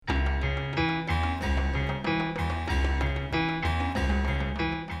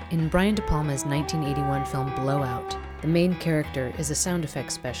Brian De Palma's 1981 film Blowout, the main character is a sound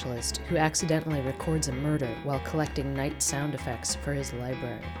effects specialist who accidentally records a murder while collecting night sound effects for his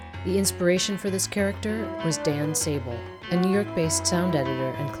library. The inspiration for this character was Dan Sable, a New York-based sound editor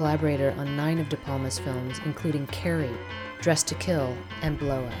and collaborator on 9 of De Palma's films, including Carrie, Dressed to Kill, and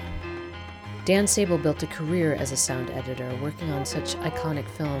Blowout. Dan Sable built a career as a sound editor, working on such iconic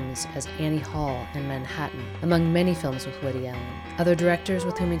films as Annie Hall and Manhattan, among many films with Woody Allen. Other directors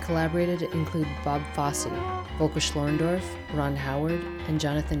with whom he collaborated include Bob Fosse, Volker Schlorendorf, Ron Howard, and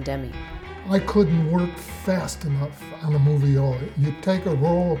Jonathan Demme. I couldn't work fast enough on a movie. You take a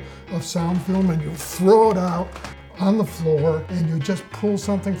roll of sound film and you throw it out on the floor, and you just pull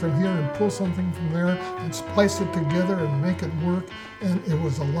something from here and pull something from there and splice it together and make it work, and it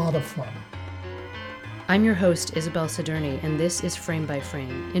was a lot of fun. I'm your host, Isabel Siderney, and this is Frame by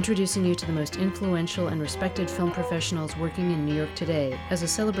Frame, introducing you to the most influential and respected film professionals working in New York today as a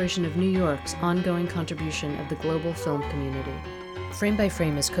celebration of New York's ongoing contribution of the global film community. Frame by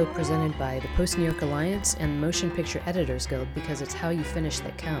Frame is co-presented by the Post-New York Alliance and Motion Picture Editors Guild because it's how you finish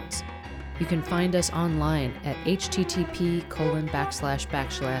that counts. You can find us online at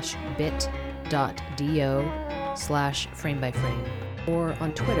http://bit.do/framebyframe or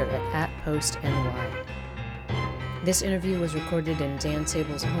on Twitter at @postny. This interview was recorded in Dan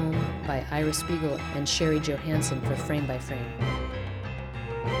Sable's home by Ira Spiegel and Sherry Johansson for Frame by Frame.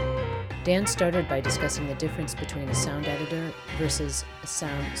 Dan started by discussing the difference between a sound editor versus a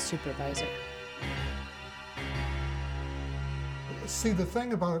sound supervisor. See, the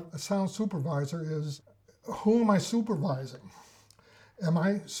thing about a sound supervisor is, who am I supervising? Am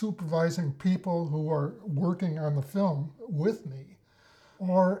I supervising people who are working on the film with me?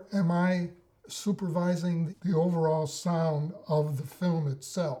 Or am I supervising the overall sound of the film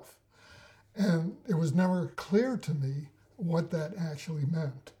itself? And it was never clear to me what that actually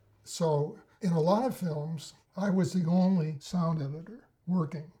meant. So in a lot of films, I was the only sound editor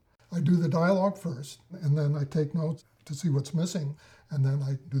working. I do the dialogue first, and then I take notes to see what's missing, and then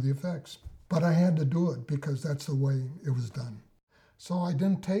I do the effects. But I had to do it because that's the way it was done. So I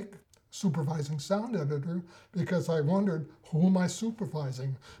didn't take supervising sound editor because I wondered, who am I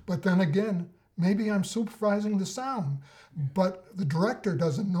supervising? But then again, maybe I'm supervising the sound, but the director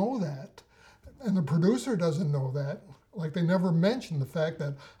doesn't know that, and the producer doesn't know that. Like, they never mention the fact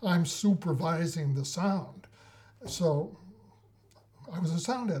that I'm supervising the sound. So I was a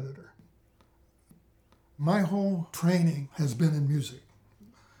sound editor. My whole training has been in music.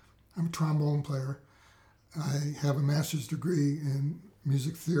 I'm a trombone player. I have a master's degree in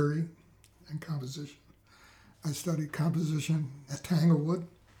music theory and composition. I studied composition at Tanglewood.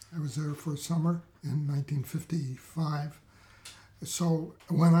 I was there for a summer in 1955. So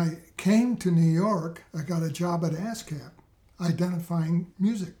when I came to New York, I got a job at ASCAP, identifying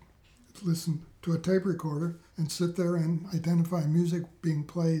music. Listen to a tape recorder and sit there and identify music being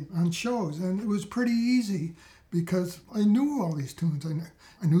played on shows. And it was pretty easy because I knew all these tunes.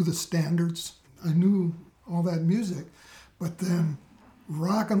 I knew the standards. I knew all that music. But then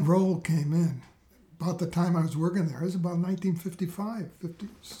rock and roll came in. About the time I was working there, it was about 1955,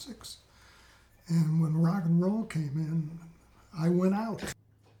 56. And when rock and roll came in, I went out.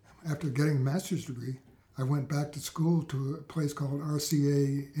 After getting a master's degree, I went back to school to a place called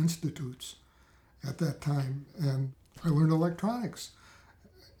RCA Institutes at that time, and I learned electronics.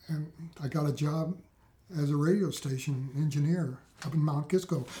 And I got a job as a radio station engineer up in Mount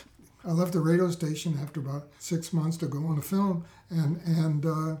Kisco. I left the radio station after about 6 months to go on a film, and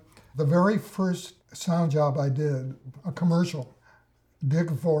the very first sound job I did, a commercial, Dick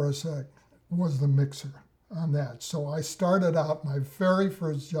Voracek was the mixer on that. So I started out my very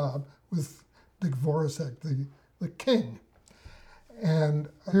first job with Dick Voracek, the king. And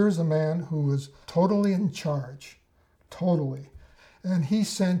here's a man who was totally in charge, totally. And he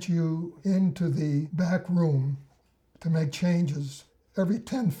sent you into the back room to make changes every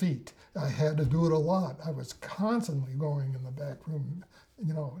 10 feet. I had to do it a lot. I was constantly going in the back room,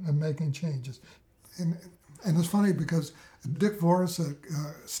 and making changes. And it's funny because Dick Voracek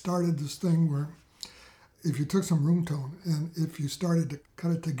started this thing where if you took some room tone and if you started to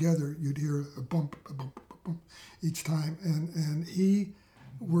cut it together, you'd hear a bump, a bump, a bump each time. And he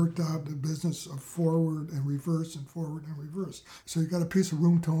worked out the business of forward and reverse and forward and reverse. So you got a piece of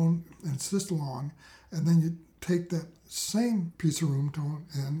room tone and it's this long, and then you take that same piece of room tone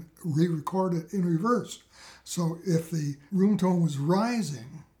and re-record it in reverse. So if the room tone was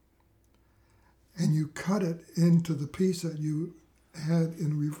rising and you cut it into the piece that you had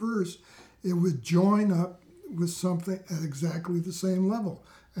in reverse, it would join up with something at exactly the same level,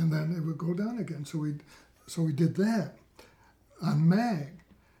 and then it would go down again. So we did that on MAG,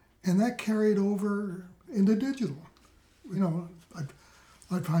 And that carried over into digital. You know,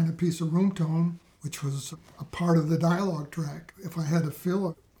 I'd find a piece of room tone, which was a part of the dialogue track. If I had to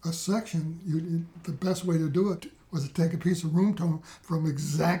fill a section, the best way to do it was to take a piece of room tone from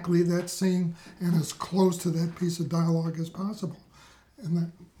exactly that scene and as close to that piece of dialogue as possible.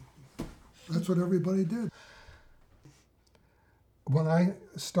 And that's what everybody did. When I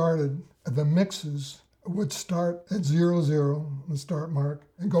started, the mixes would start at 0, the start mark,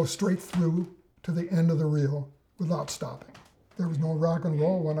 and go straight through to the end of the reel without stopping. There was no rock and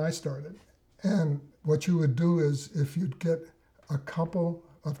roll when I started. And what you would do is, if you'd get a couple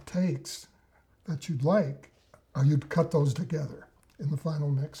of takes that you'd like, you'd cut those together in the final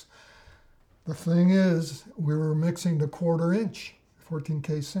mix. The thing is, we were mixing to 1/4 inch,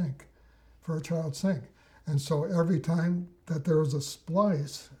 14K sync, for a child sync. And so every time that there was a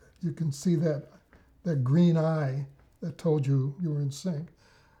splice, you can see that green eye that told you you were in sync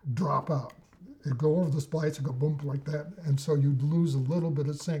drop out. It'd go over the splice, it'd go boom like that, and so you'd lose a little bit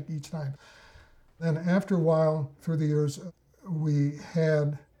of sync each time. Then after a while, through the years, we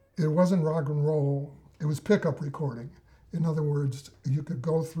had, it wasn't rock and roll, it was pickup recording. In other words, you could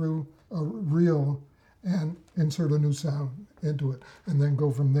go through a reel and insert a new sound into it, and then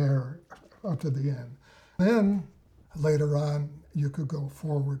go from there up to the end. Then later on, you could go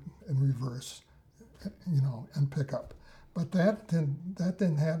forward and reverse, and pick up. But that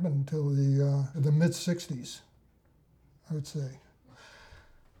didn't happen until the mid-'60s, I would say.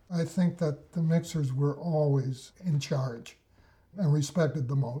 I think that the mixers were always in charge and respected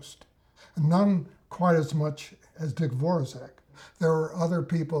the most. And none quite as much as Dick Vorazek. There were other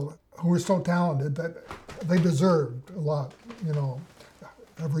people who were so talented that they deserved a lot,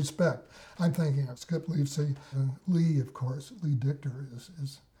 of respect. I'm thinking of Skip Leafsey and Lee, of course. Lee Dichter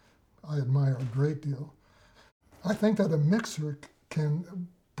is I admire a great deal. I think that a mixer can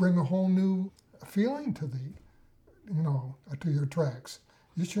bring a whole new feeling to to your tracks.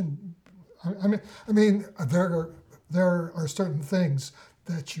 You shouldn't. I mean, there are certain things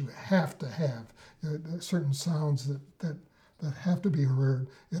that you have to have, certain sounds that have to be heard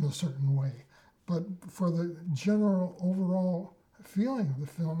in a certain way. But for the general overall feeling of the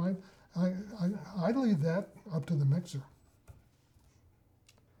film, I leave that up to the mixer.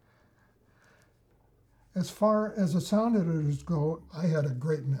 As far as the sound editors go, I had a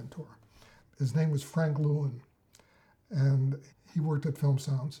great mentor. His name was Frank Lewin, and he worked at Film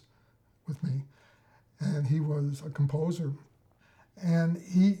Sounds with me, and he was a composer, and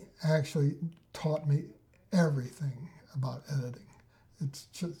he actually taught me everything about editing.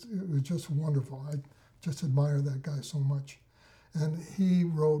 It was just wonderful. I just admire that guy so much. And he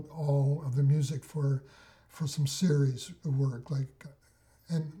wrote all of the music for some series of work, like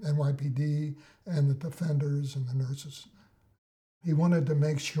NYPD and the Defenders and the Nurses. He wanted to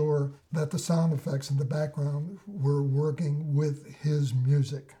make sure that the sound effects in the background were working with his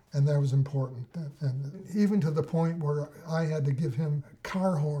music, and that was important. And even to the point where I had to give him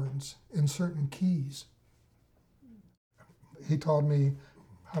car horns in certain keys. He taught me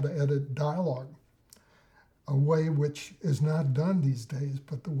how to edit dialogue, a way which is not done these days,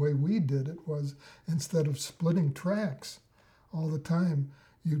 but the way we did it was, instead of splitting tracks all the time,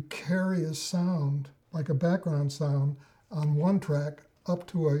 you carry a sound, like a background sound, on one track up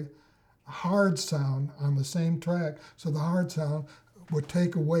to a hard sound on the same track, so the hard sound would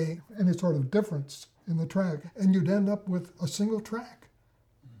take away any sort of difference in the track, and you'd end up with a single track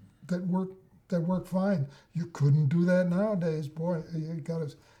that worked fine. You couldn't do that nowadays, boy. You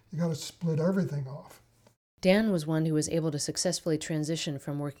gotta split everything off. Dan was one who was able to successfully transition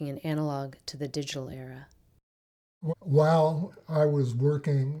from working in analog to the digital era. While I was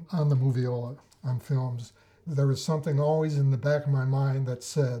working on the Moviola, on films, there was something always in the back of my mind that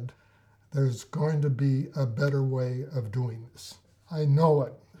said, there's going to be a better way of doing this. I know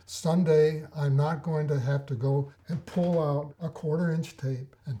it. Someday I'm not going to have to go and pull out a 1/4 inch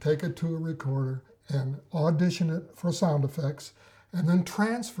tape and take it to a recorder and audition it for sound effects and then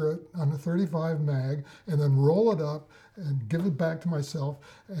transfer it on a 35 mag and then roll it up and give it back to myself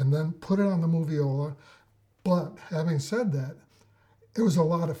and then put it on the Moviola. But having said that, it was a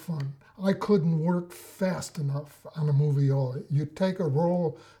lot of fun. I couldn't work fast enough on a Moviola. You take a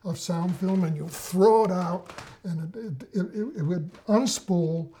roll of sound film and you throw it out, and it would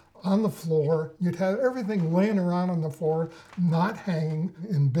unspool on the floor. You'd have everything laying around on the floor, not hanging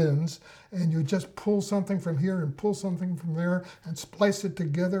in bins, and you just pull something from here and pull something from there and splice it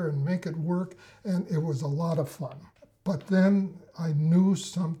together and make it work, and it was a lot of fun. But then I knew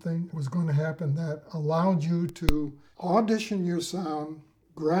something was going to happen that allowed you to audition your sound,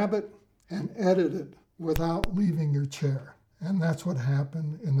 grab it, and edit it without leaving your chair. And that's what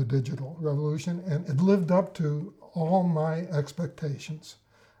happened in the digital revolution, and it lived up to all my expectations.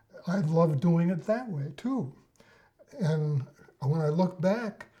 I loved doing it that way too. And when I look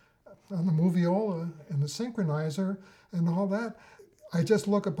back on the Moviola and the synchronizer and all that, I just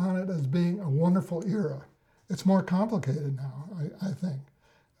look upon it as being a wonderful era. It's more complicated now, I think.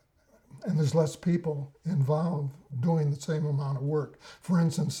 And there's less people involved doing the same amount of work. For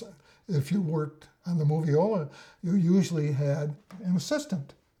instance, if you worked on the Moviola, you usually had an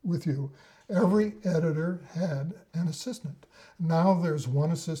assistant with you. Every editor had an assistant. Now there's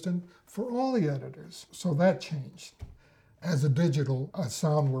one assistant for all the editors. So that changed. As the digital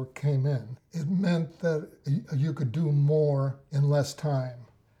sound work came in, it meant that you could do more in less time.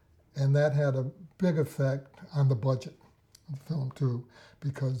 And that had a big effect on the budget of the film too,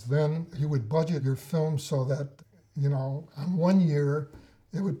 because then you would budget your film so that, on 1 year,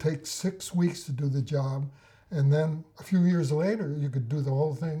 it would take 6 weeks to do the job, and then a few years later, you could do the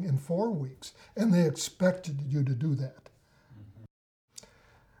whole thing in 4 weeks, and they expected you to do that.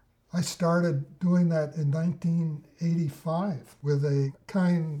 I started doing that in 1985 with a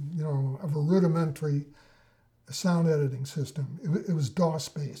kind, of a rudimentary sound editing system. It was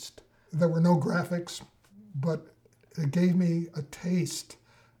DOS-based. There were no graphics, but it gave me a taste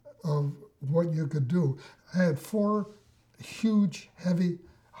of what you could do. I had 4 huge, heavy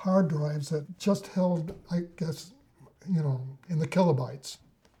hard drives that just held, I guess, in the kilobytes,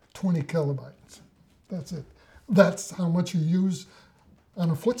 20 kilobytes. That's it. That's how much you use on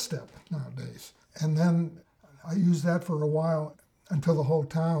a footstep nowadays. And then I used that for a while until the whole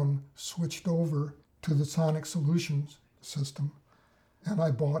town switched over to the Sonic Solutions system. And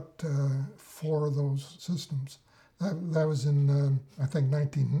I bought 4 of those systems. That was in, I think,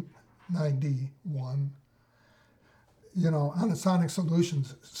 1991. On the Sonic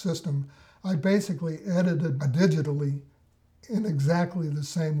Solutions system, I basically edited digitally in exactly the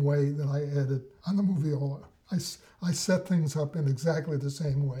same way that I edit on the Moviola. I set things up in exactly the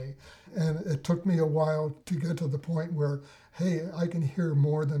same way. And it took me a while to get to the point where, hey, I can hear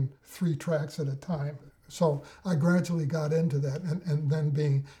more than 3 tracks at a time. So I gradually got into that, and then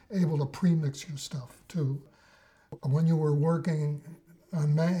being able to pre-mix your stuff too. When you were working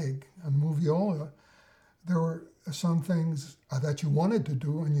on MAG, on Moviola, there were some things that you wanted to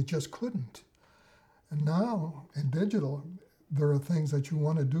do and you just couldn't. And now, in digital, there are things that you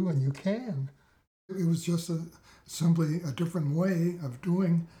want to do and you can. It was just simply a different way of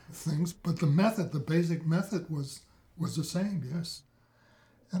doing things, but the basic method was the same, yes.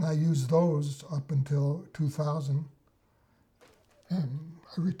 And I used those up until 2000, and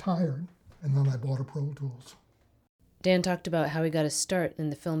I retired, and then I bought a Pro Tools. Dan talked about how he got his start in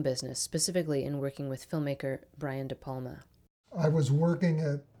the film business, specifically in working with filmmaker Brian De Palma. I was working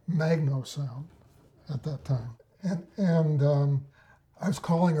at Magno Sound at that time, and I was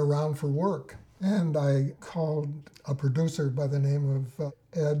calling around for work, and I called a producer by the name of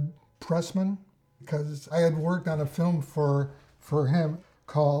Ed Pressman, because I had worked on a film for him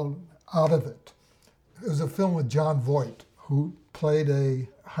called Out of It. It was a film with John Voight, who played a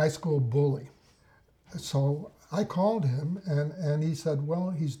high school bully. So I called him, and he said, well,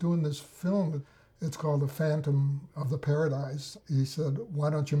 he's doing this film. It's called The Phantom of the Paradise. He said, why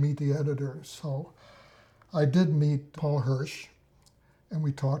don't you meet the editor? So I did meet Paul Hirsch, and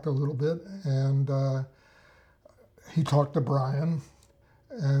we talked a little bit, and he talked to Brian,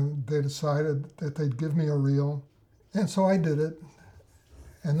 and they decided that they'd give me a reel. And so I did it,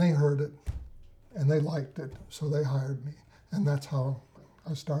 and they heard it, and they liked it, so they hired me. And that's how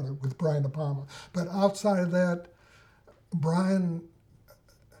I started with Brian De Palma. But outside of that, Brian,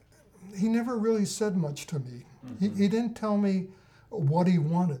 he never really said much to me. Mm-hmm. He didn't tell me what he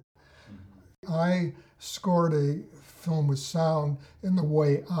wanted. Mm-hmm. I scored a film with sound in the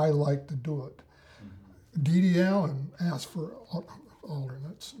way I like to do it. Mm-hmm. Dee Dee Allen asked for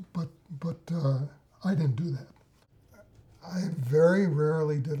alternates, but I didn't do that. I very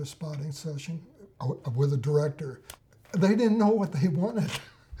rarely did a spotting session with a director. They didn't know what they wanted.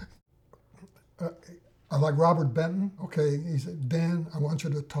 I like Robert Benton. Okay, he said, Dan, I want you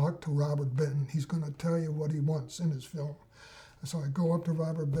to talk to Robert Benton. He's going to tell you what he wants in his film. So I go up to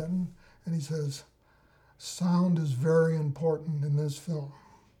Robert Benton, and he says, sound is very important in this film.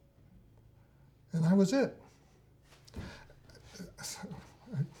 And that was it.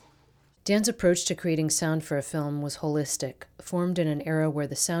 Dan's approach to creating sound for a film was holistic, formed in an era where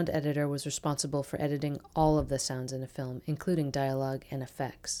the sound editor was responsible for editing all of the sounds in a film, including dialogue and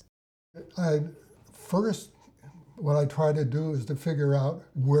effects. First, what I try to do is to figure out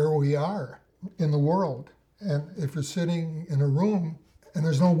where we are in the world. And if you're sitting in a room and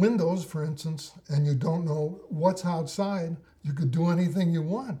there's no windows, for instance, and you don't know what's outside, you could do anything you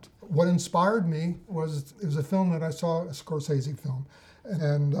want. What inspired me was, it was a film that I saw, a Scorsese film,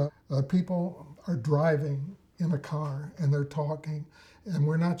 and people are driving in a car and they're talking, and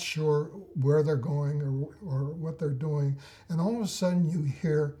we're not sure where they're going or what they're doing, and all of a sudden you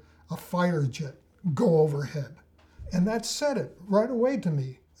hear a fighter jet go overhead. And that said it right away to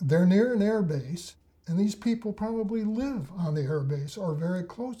me. They're near an air base, and these people probably live on the air base or very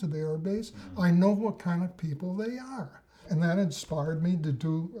close to the air base. I know what kind of people they are. And that inspired me to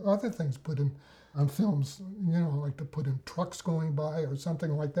do other things, put in on films, like to put in trucks going by or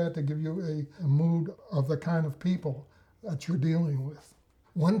something like that to give you a mood of the kind of people that you're dealing with.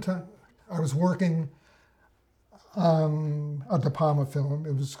 One time I was working on a De Palma film.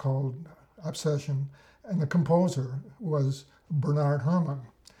 It was called Obsession, and the composer was Bernard Herrmann.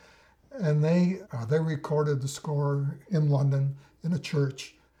 And they recorded the score in London in a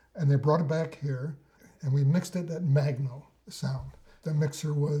church, and they brought it back here, and we mixed it at Magno Sound. The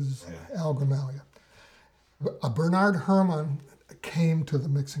mixer was Al Gramalia. Bernard Herrmann came to the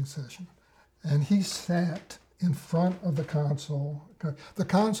mixing session, and he sat in front of the console. The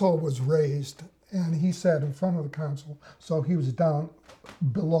console was raised, and he sat in front of the console, so he was down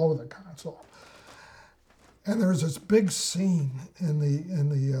below the console. And there's this big scene in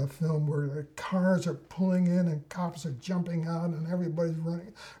the film where the cars are pulling in and cops are jumping out and everybody's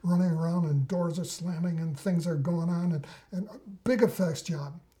running around and doors are slamming and things are going on and a big effects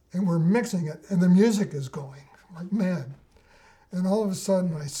job. And we're mixing it and the music is going like mad. And all of a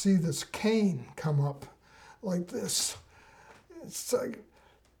sudden I see this cane come up like this. It's like,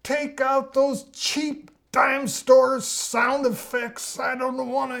 take out those cheap dime store sound effects. I don't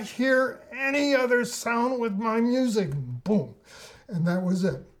want to hear any other sound with my music. Boom. And that was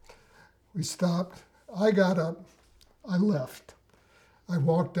it. We stopped. I got up. I left. I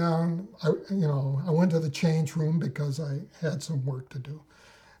walked down. I went to the change room because I had some work to do.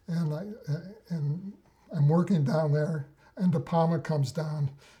 And I'm working down there, and De Palma comes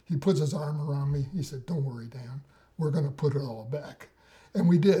down. He puts his arm around me. He said, "Don't worry, Dan. We're going to put it all back." And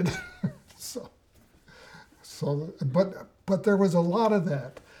we did. But there was a lot of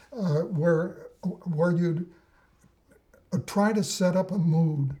that where you'd try to set up a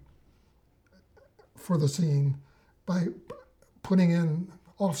mood for the scene by putting in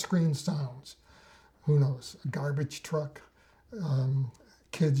off-screen sounds. Who knows? A garbage truck,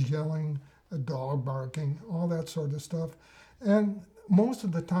 kids yelling, a dog barking, all that sort of stuff. And most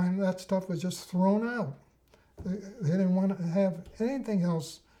of the time that stuff was just thrown out. They didn't want to have anything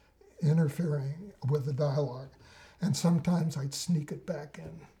else interfering with the dialogue. And sometimes I'd sneak it back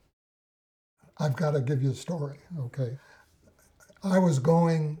in. I've got to give you a story, okay? I was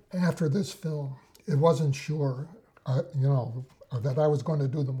going after this film. It wasn't sure, that I was going to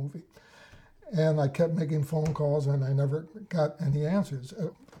do the movie. And I kept making phone calls and I never got any answers.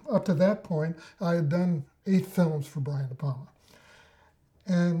 Up to that point, I had done 8 films for Brian De Palma.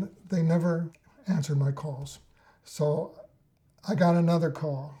 And they never answered my calls. So I got another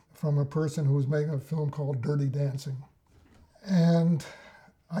call from a person who was making a film called Dirty Dancing. And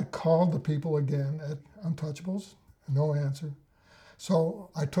I called the people again at Untouchables, no answer. So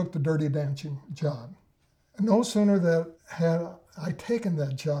I took the Dirty Dancing job. And no sooner that had I taken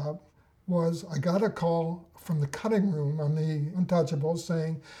that job was I got a call from the cutting room on the Untouchables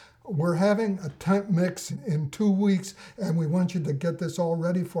saying, "We're having a temp mix in 2 weeks, and we want you to get this all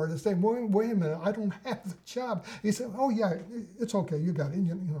ready for it." I said, wait a minute, I don't have the job. He said, "Oh yeah, it's okay, you got it."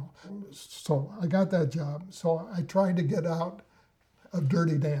 So I got that job. So I tried to get out of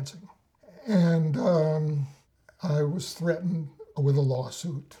Dirty Dancing, and I was threatened with a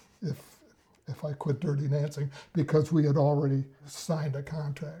lawsuit if I quit Dirty Dancing because we had already signed a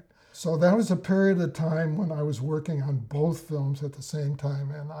contract. So that was a period of time when I was working on both films at the same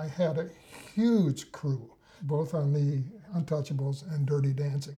time, and I had a huge crew, both on the Untouchables and Dirty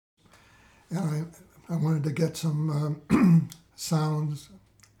Dancing. And I wanted to get some sounds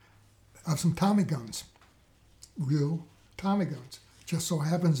of some Tommy guns, real Tommy guns. Just so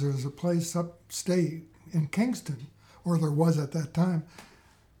happens there's a place upstate in Kingston, or there was at that time,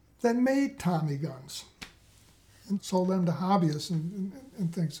 that made Tommy guns and sold them to hobbyists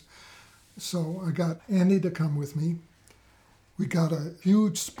and things. So I got Andy to come with me. We got a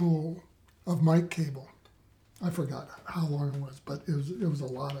huge spool of mic cable. I forgot how long it was, but it was a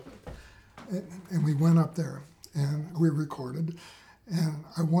lot of it. And we went up there and we recorded. And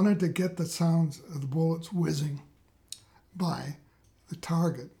I wanted to get the sounds of the bullets whizzing by the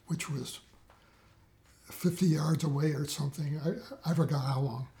target, which was 50 yards away or something. I forgot how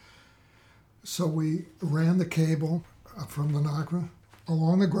long. So we ran the cable from the Nagra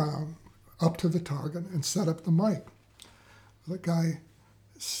along the ground up to the target and set up the mic. The guy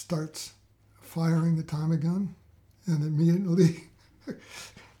starts firing the Tommy gun and immediately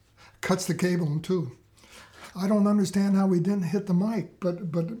cuts the cable in two. I don't understand how we didn't hit the mic, but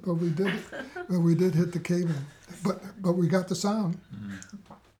we did. But we did hit the cable. But we got the sound.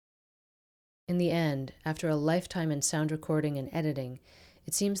 In the end, after a lifetime in sound recording and editing,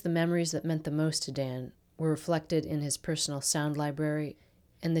 it seems the memories that meant the most to Dan were reflected in his personal sound library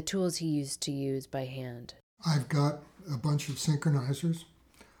and the tools he used to use by hand. I've got a bunch of synchronizers,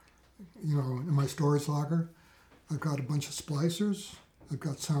 in my storage locker. I've got a bunch of splicers. I've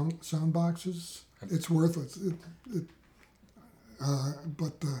got sound boxes. It's worthless.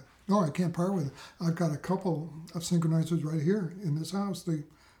 No, I can't part with it. I've got a couple of synchronizers right here in this house. They're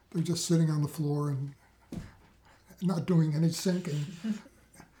just sitting on the floor and not doing any syncing.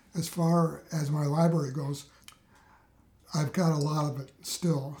 As far as my library goes, I've got a lot of it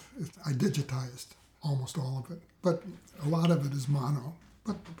still. I digitized almost all of it, but a lot of it is mono.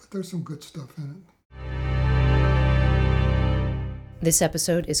 But there's some good stuff in it. This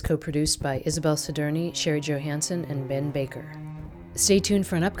episode is co-produced by Isabel Siderney, Sherry Johansson, and Ben Baker. Stay tuned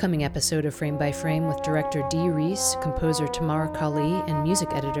for an upcoming episode of Frame by Frame with director Dee Reese, composer Tamara Kali, and music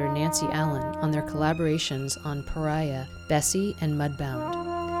editor Nancy Allen on their collaborations on Pariah, Bessie, and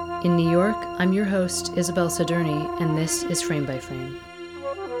Mudbound. In New York, I'm your host, Isabel Siderney, and this is Frame by Frame.